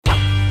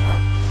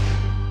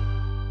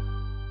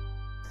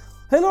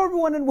Hello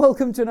everyone and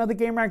welcome to another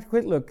Gamereactor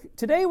Quick Look.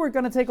 Today we're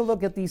going to take a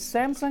look at the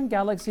Samsung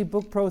Galaxy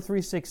Book Pro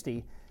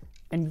 360.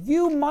 And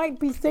you might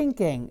be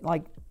thinking,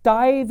 like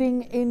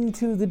diving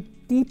into the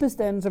deepest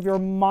ends of your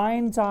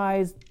mind's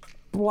eyes,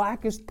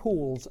 blackest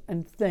pools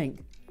and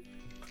think,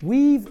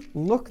 we've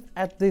looked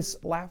at this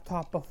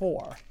laptop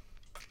before.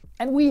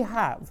 And we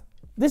have.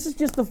 This is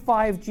just the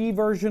 5G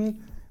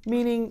version,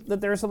 meaning that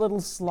there's a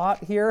little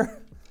slot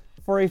here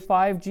for a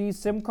 5G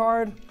SIM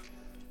card.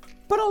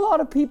 But to a lot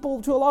of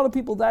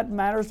people, that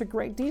matters a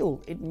great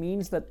deal. It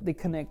means that the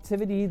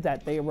connectivity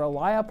that they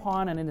rely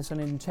upon, and it is an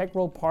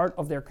integral part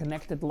of their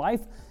connected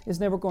life, is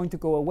never going to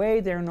go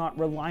away. They're not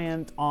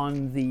reliant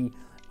on the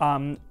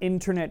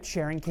internet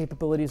sharing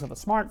capabilities of a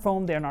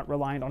smartphone. They're not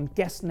reliant on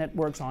guest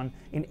networks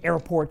in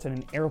airports and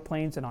in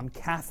airplanes and on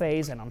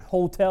cafes and on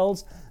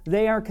hotels.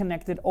 They are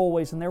connected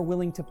always, and they're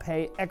willing to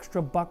pay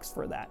extra bucks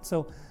for that.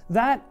 So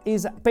that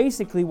is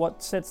basically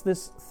what sets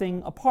this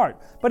thing apart.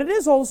 But it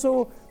is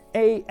also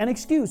an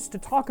excuse to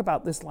talk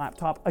about this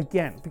laptop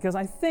again, because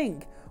I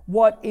think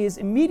what is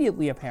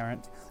immediately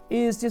apparent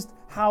is just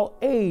how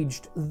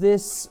aged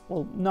this,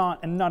 well,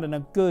 not in a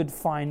good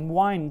fine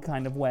wine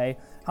kind of way,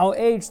 how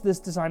aged this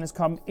design has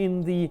come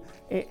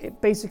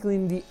basically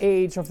in the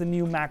age of the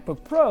new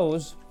MacBook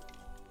Pros,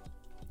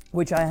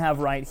 which I have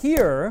right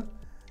here,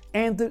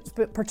 and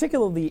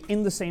particularly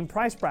in the same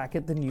price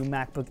bracket, the new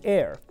MacBook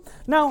Air.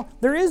 Now,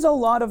 there is a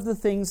lot of the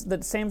things that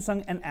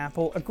Samsung and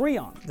Apple agree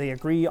on. They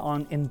agree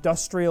on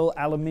industrial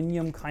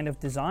aluminum kind of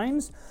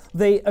designs.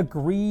 They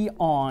agree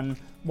on,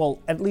 well,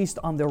 at least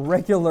on the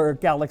regular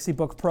Galaxy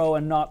Book Pro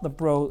and not the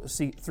Pro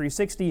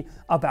 360,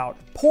 about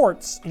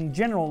ports in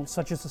general,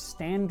 such as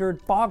a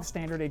bog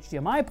standard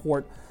HDMI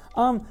port.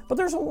 But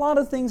there's a lot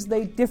of things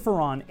they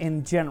differ on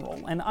in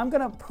general, and I'm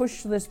gonna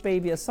push this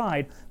baby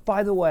aside.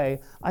 By the way,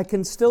 I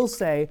can still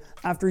say,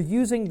 after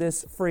using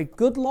this for a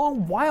good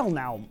long while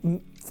now,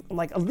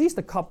 like at least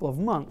a couple of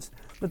months,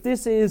 that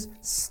this is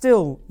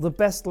still the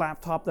best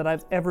laptop that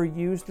I've ever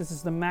used. This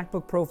is the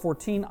MacBook Pro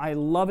 14. I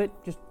love it,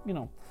 just, you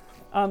know.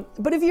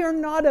 But if you're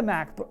not a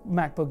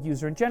MacBook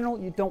user in general,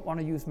 you don't want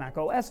to use Mac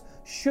OS,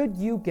 should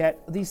you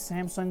get the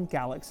Samsung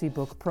Galaxy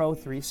Book Pro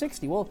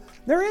 360? Well,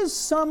 there is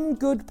some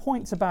good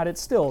points about it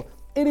still.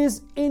 It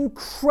is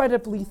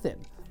incredibly thin,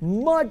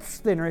 much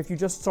thinner if you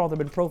just saw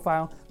them in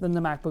profile than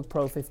the MacBook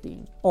Pro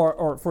 15,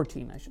 or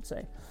 14, I should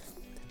say.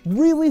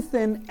 Really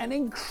thin and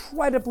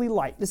incredibly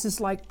light. This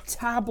is like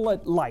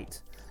tablet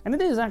light. And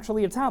it is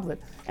actually a tablet.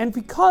 And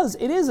because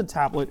it is a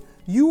tablet,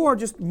 you are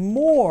just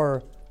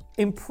more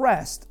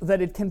impressed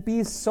that it can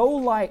be so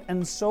light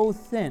and so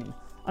thin.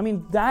 I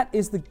mean, that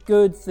is the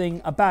good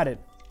thing about it.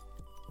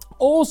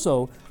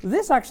 Also,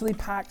 this actually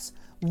packs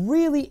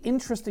really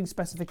interesting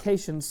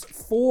specifications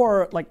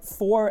for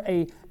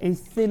a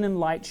thin and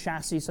light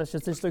chassis such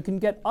as this. So you can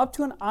get up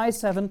to an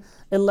i7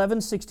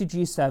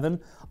 1160G7,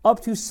 up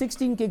to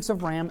 16 gigs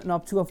of RAM, and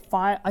up to 1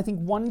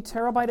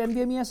 terabyte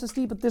NVMe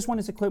SSD, but this one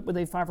is equipped with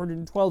a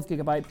 512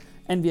 gigabyte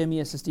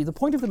NVMe SSD. The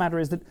point of the matter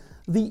is that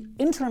the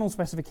internal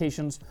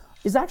specifications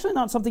is actually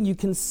not something you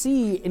can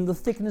see in the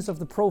thickness of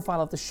the profile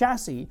of the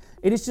chassis.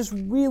 It is just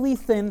really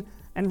thin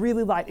and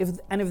really light.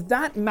 If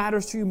that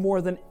matters to you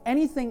more than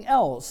anything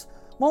else,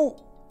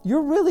 well,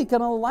 you're really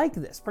gonna like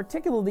this,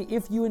 particularly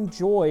if you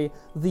enjoy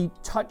the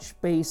touch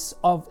base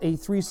of a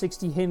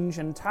 360 hinge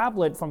and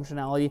tablet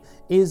functionality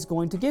is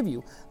going to give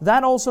you.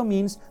 That also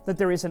means that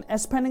there is an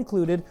S Pen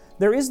included.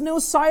 There is no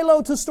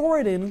silo to store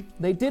it in.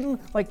 They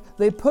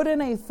put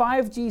in a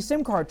 5G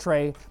SIM card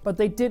tray, but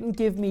they didn't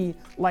give me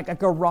like a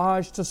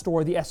garage to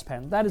store the S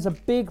Pen. That is a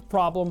big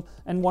problem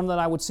and one that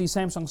I would see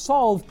Samsung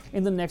solve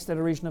in the next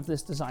iteration of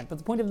this design. But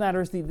the point of the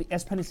matter is the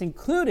S Pen is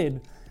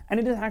included, and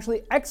it is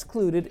actually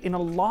excluded in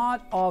a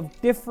lot of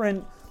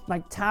different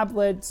like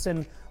tablets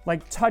and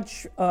like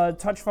touch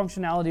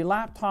functionality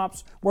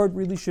laptops where it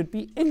really should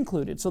be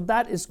included. So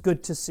that is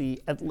good to see,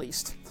 at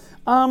least.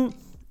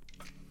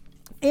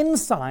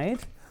 Inside,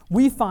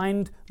 we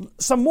find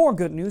some more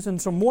good news and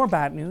some more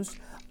bad news.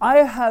 I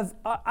have,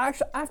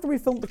 actually, after we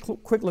filmed the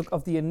quick look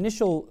of the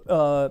initial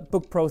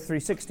Book Pro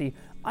 360,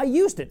 I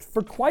used it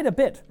for quite a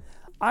bit.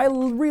 I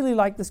really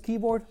like this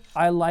keyboard.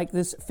 I like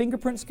this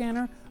fingerprint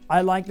scanner.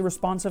 I like the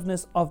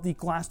responsiveness of the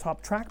glass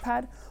top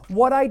trackpad.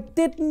 What I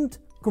didn't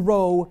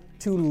grow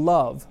to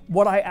love,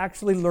 what I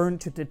actually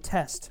learned to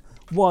detest,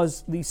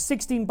 was the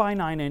 16 by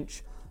 9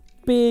 inch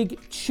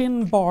big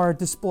chin bar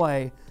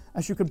display,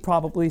 as you can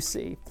probably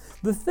see.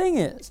 The thing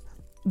is,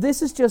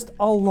 this is just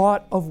a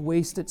lot of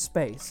wasted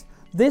space.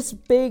 This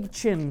big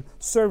chin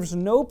serves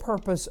no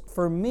purpose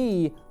for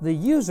me, the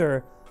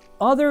user,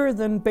 other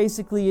than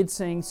basically it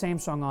saying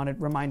Samsung on it,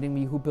 reminding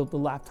me who built the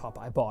laptop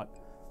I bought.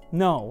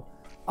 No.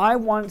 I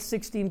want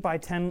 16 by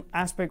 10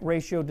 aspect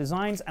ratio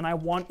designs, and I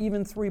want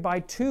even 3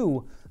 by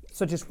 2,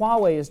 such as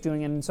Huawei is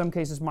doing, and in some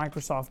cases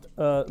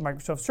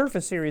Microsoft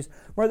Surface series,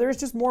 where there's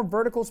just more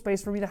vertical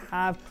space for me to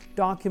have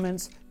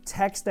documents,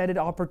 text edit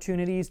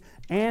opportunities,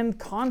 and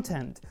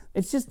content.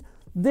 It's just,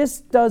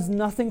 This does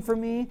nothing for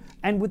me,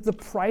 and with the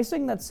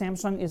pricing that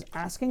Samsung is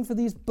asking for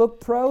these Book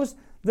Pros,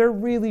 there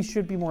really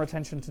should be more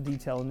attention to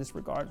detail in this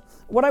regard.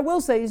 What I will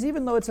say is,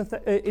 even though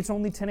it's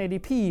only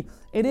 1080p,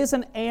 it is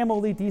an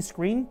AMOLED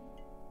screen,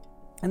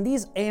 and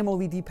these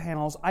AMOLED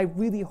panels, I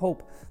really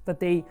hope that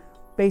they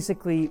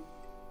basically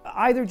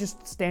either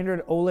just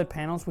standard OLED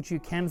panels, which you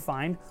can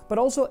find, but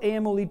also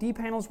AMOLED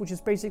panels, which is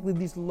basically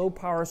these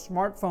low-power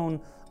smartphone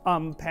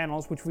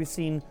panels, which we've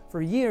seen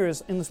for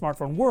years in the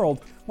smartphone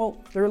world. Well,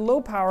 they're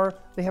low power,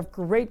 they have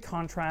great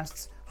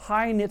contrasts,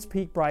 high nits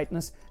peak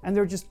brightness, and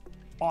they're just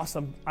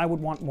awesome. I would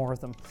want more of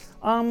them.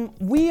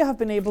 We have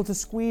been able to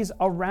squeeze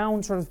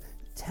around sort of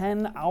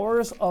 10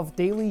 hours of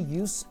daily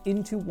use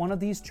into one of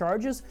these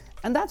charges,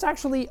 and that's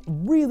actually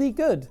really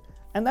good.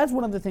 And that's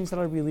one of the things that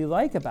I really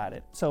like about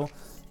it. So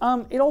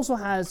it also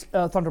has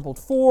Thunderbolt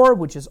 4,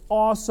 which is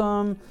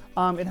awesome.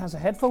 It has a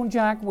headphone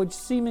jack, which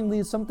seemingly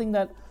is something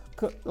that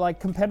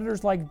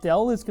competitors like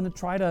Dell is going to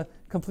try to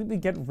completely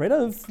get rid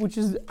of, which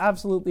is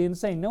absolutely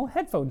insane. No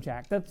headphone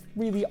jack. That's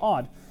really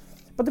odd.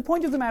 But the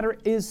point of the matter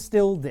is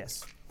still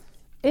this.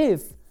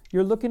 If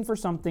you're looking for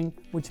something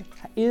which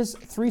is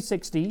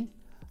 360,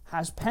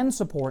 has pen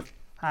support,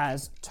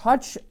 has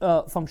touch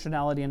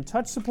functionality and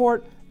touch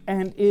support,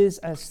 and is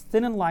as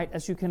thin and light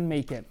as you can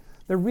make it,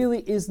 there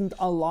really isn't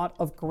a lot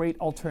of great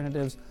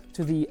alternatives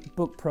to the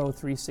Book Pro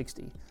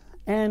 360.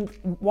 And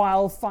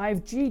while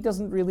 5G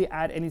doesn't really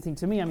add anything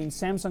to me, I mean,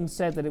 Samsung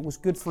said that it was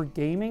good for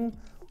gaming,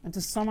 and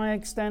to some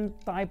extent,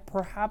 I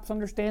perhaps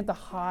understand the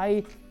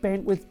high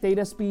bandwidth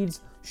data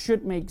speeds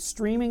should make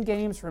streaming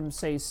games from,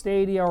 say,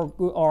 Stadia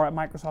or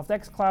Microsoft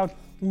xCloud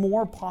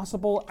more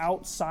possible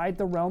outside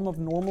the realm of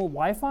normal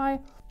Wi-Fi.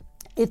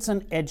 It's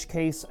an edge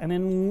case, and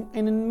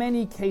in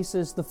many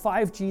cases, the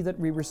 5G that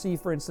we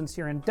receive, for instance,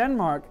 here in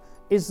Denmark,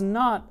 is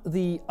not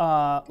the,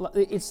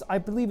 I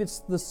believe it's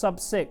the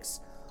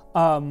sub-6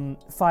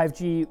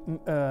 5G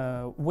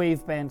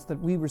wave bands that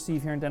we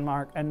receive here in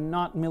Denmark, and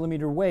not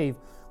millimeter wave,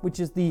 which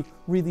is the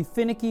really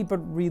finicky but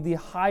really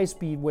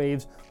high-speed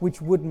waves,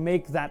 which would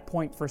make that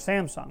point for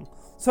Samsung.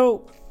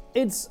 So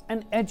it's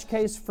an edge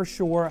case for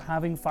sure,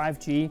 having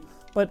 5G.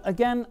 But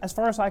again, as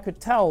far as I could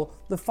tell,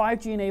 the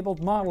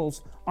 5G-enabled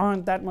models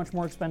aren't that much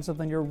more expensive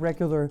than your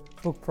regular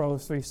Book Pro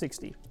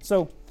 360.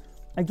 So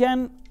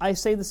again, I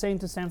say the same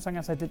to Samsung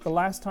as I did the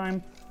last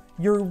time.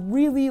 You're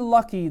really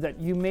lucky that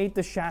you made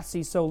the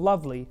chassis so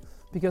lovely,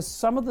 because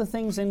some of the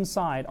things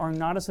inside are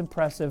not as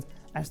impressive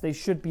as they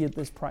should be at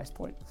this price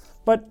point.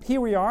 But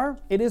here we are.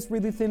 It is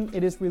really thin,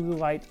 it is really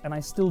light, and I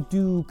still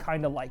do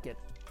kind of like it.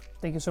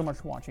 Thank you so much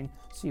for watching.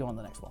 See you on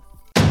the next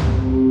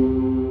one.